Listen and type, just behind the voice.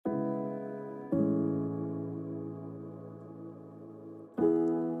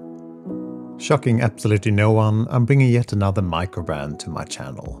Shocking absolutely no one, I'm bringing yet another micro brand to my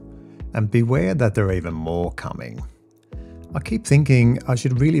channel. And beware that there are even more coming. I keep thinking I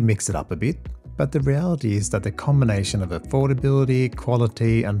should really mix it up a bit, but the reality is that the combination of affordability,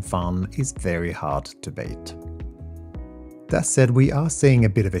 quality and fun is very hard to beat. That said, we are seeing a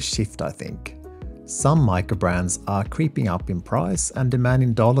bit of a shift, I think. Some micro brands are creeping up in price and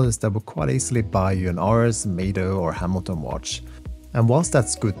demanding dollars that would quite easily buy you an Australis, Mido or Hamilton watch. And whilst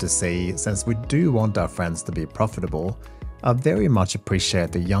that's good to see, since we do want our friends to be profitable, I very much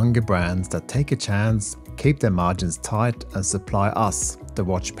appreciate the younger brands that take a chance, keep their margins tight and supply us, the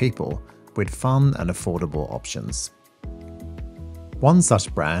watch people, with fun and affordable options. One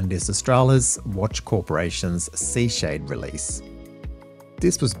such brand is Australis Watch Corporation's Seashade release.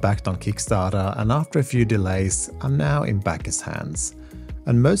 This was backed on Kickstarter and after a few delays are now in backers' hands,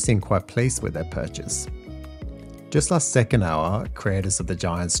 and most seem quite pleased with their purchase. Just like Second Hour, creators of the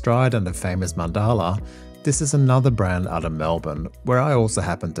Giant Stride and the famous Mandala, this is another brand out of Melbourne, where I also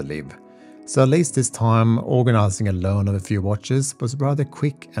happen to live. So at least this time, organising a loan of a few watches was rather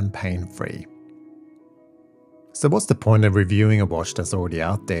quick and pain-free. So what's the point of reviewing a watch that's already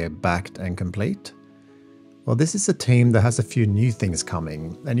out there, backed and complete? Well, this is a team that has a few new things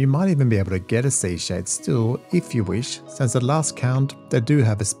coming, and you might even be able to get a Seashade still if you wish, since at last count, they do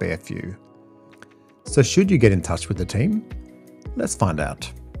have a spare few. So should you get in touch with the team? Let's find out.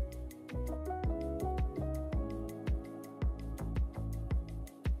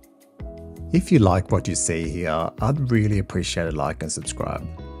 If you like what you see here, I'd really appreciate a like and subscribe.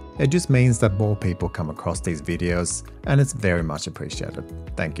 It just means that more people come across these videos and it's very much appreciated.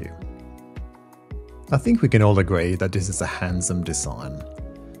 Thank you. I think we can all agree that this is a handsome design.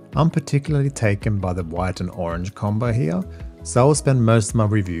 I'm particularly taken by the white and orange combo here, so I'll spend most of my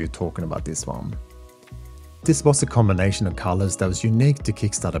review talking about this one. This was a combination of colours that was unique to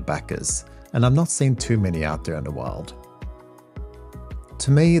Kickstarter backers, and I've not seen too many out there in the wild.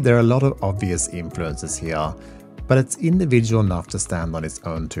 To me, there are a lot of obvious influences here, but it's individual enough to stand on its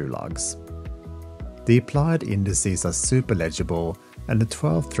own two legs. The applied indices are super legible, and the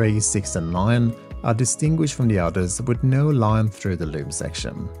 12, 3, 6 and 9 are distinguished from the others with no line through the Lume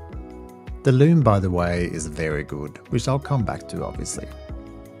section. The Lume, by the way, is very good, which I'll come back to obviously.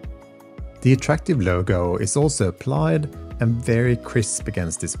 The attractive logo is also applied and very crisp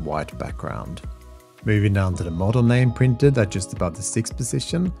against this white background. Moving down to the model name printed at just above the 6th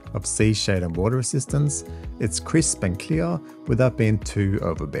position of Seashade and water resistance, it's crisp and clear without being too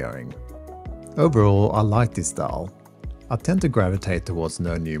overbearing. Overall, I like this style. I tend to gravitate towards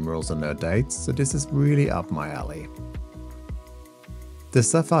no numerals and no dates, so this is really up my alley. The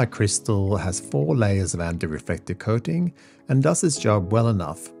sapphire crystal has 4 layers of anti-reflective coating and does its job well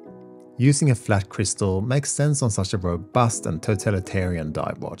enough. Using a flat crystal makes sense on such a robust and totalitarian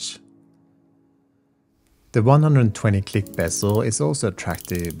dive watch. The 120 click bezel is also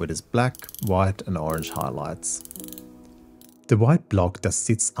attractive with its black, white and orange highlights. The white block that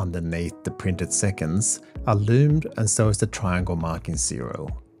sits underneath the printed seconds are lumed, and so is the triangle marking 0,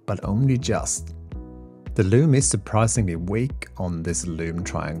 but only just. The lume is surprisingly weak on this lume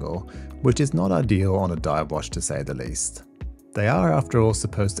triangle, which is not ideal on a dive watch to say the least. They are after all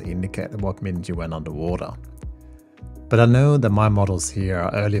supposed to indicate what minute you went underwater. But I know that my models here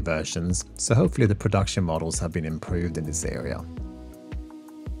are early versions, so hopefully the production models have been improved in this area.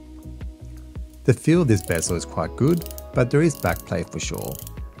 The feel of this bezel is quite good, but there is backplay for sure.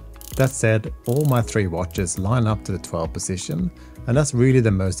 That said, all my 3 watches line up to the 12th position, and that's really the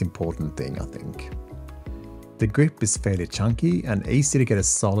most important thing, I think. The grip is fairly chunky and easy to get a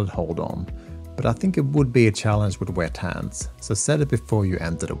solid hold on, but I think it would be a challenge with wet hands, so set it before you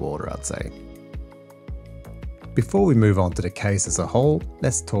enter the water, I'd say. Before we move on to the case as a whole,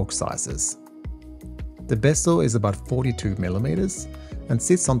 let's talk sizes. The bezel is about 42mm and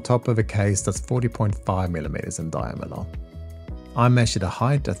sits on top of a case that's 40.5mm in diameter. I measured a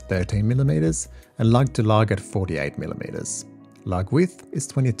height at 13mm and lug to lug at 48mm. Lug width is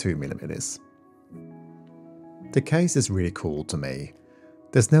 22mm. The case is really cool to me.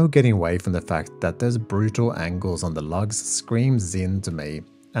 There's no getting away from the fact that those brutal angles on the lugs scream Zin to me,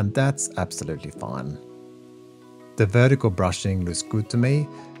 and that's absolutely fine. The vertical brushing looks good to me,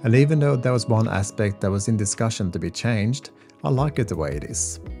 and even though there was one aspect that was in discussion to be changed, I like it the way it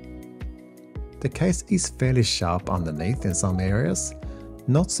is. The case is fairly sharp underneath in some areas,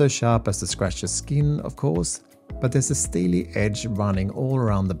 not so sharp as to scratch the skin of course, but there's a steely edge running all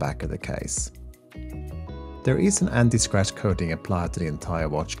around the back of the case. There is an anti-scratch coating applied to the entire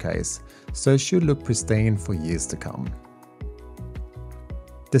watch case, so it should look pristine for years to come.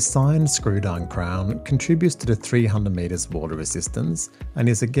 The signed screw-down crown contributes to the 300 meters water resistance and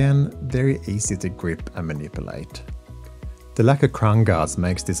is again very easy to grip and manipulate. The lack of crown guards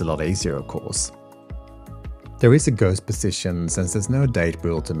makes this a lot easier, of course. There is a ghost position since there's no date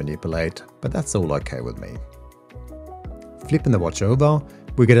wheel to manipulate, but that's all okay with me. Flipping the watch over,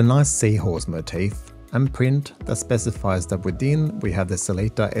 we get a nice seahorse motif and print that specifies that within we have the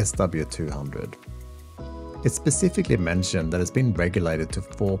Sellita SW200. It's specifically mentioned that it's been regulated to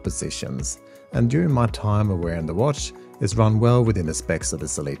 4 positions, and during my time of wearing the watch, it's run well within the specs of the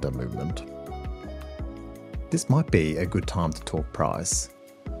Sellita movement. This might be a good time to talk price.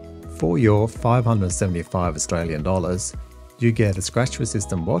 For your 575 Australian dollars, you get a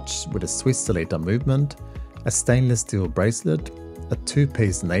scratch-resistant watch with a Swiss Sellita movement, a stainless steel bracelet, a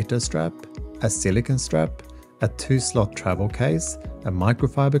 2-piece NATO strap, a silicone strap, a 2-slot travel case, a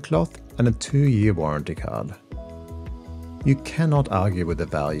microfiber cloth, and a 2-year warranty card. You cannot argue with the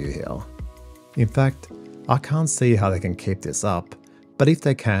value here. In fact, I can't see how they can keep this up, but if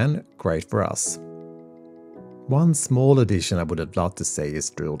they can, great for us. One small addition I would have loved to see is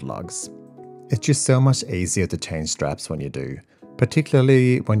drilled lugs. It's just so much easier to change straps when you do,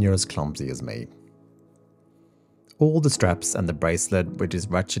 particularly when you're as clumsy as me. All the straps and the bracelet, which is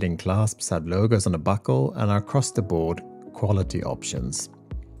ratcheting clasps, have logos on the buckle and are across the board quality options.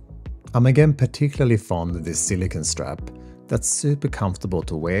 I'm again particularly fond of this silicone strap that's super comfortable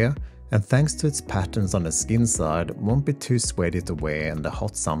to wear, and thanks to its patterns on the skin side, won't be too sweaty to wear in the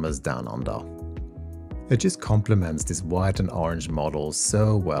hot summers down under. It just complements this white and orange model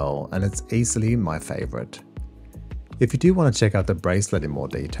so well, and it's easily my favorite. If you do want to check out the bracelet in more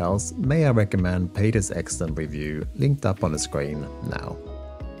details, may I recommend Peter's excellent review linked up on the screen now.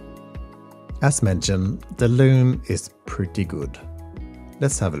 As mentioned, the Lume is pretty good.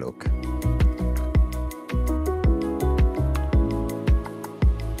 Let's have a look.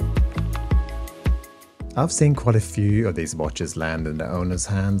 I've seen quite a few of these watches land in the owner's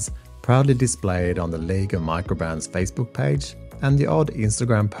hands, proudly displayed on the League of Microbrands Facebook page, and the odd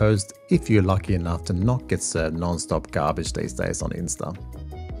Instagram post if you're lucky enough to not get served non-stop garbage these days on Insta.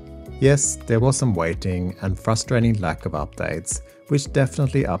 Yes, there was some waiting and frustrating lack of updates, which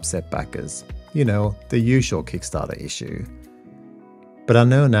definitely upset backers. You know, the usual Kickstarter issue. But I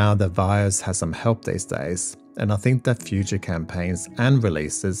know now that Vios has some help these days, and I think that future campaigns and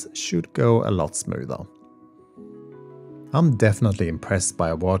releases should go a lot smoother. I'm definitely impressed by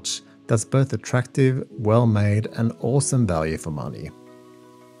a watch that's both attractive, well made, and awesome value for money.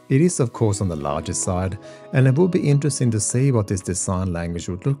 It is of course on the larger side, and it will be interesting to see what this design language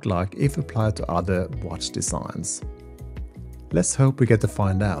would look like if applied to other watch designs. Let's hope we get to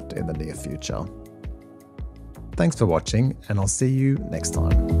find out in the near future. Thanks for watching, and I'll see you next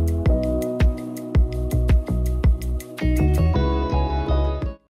time.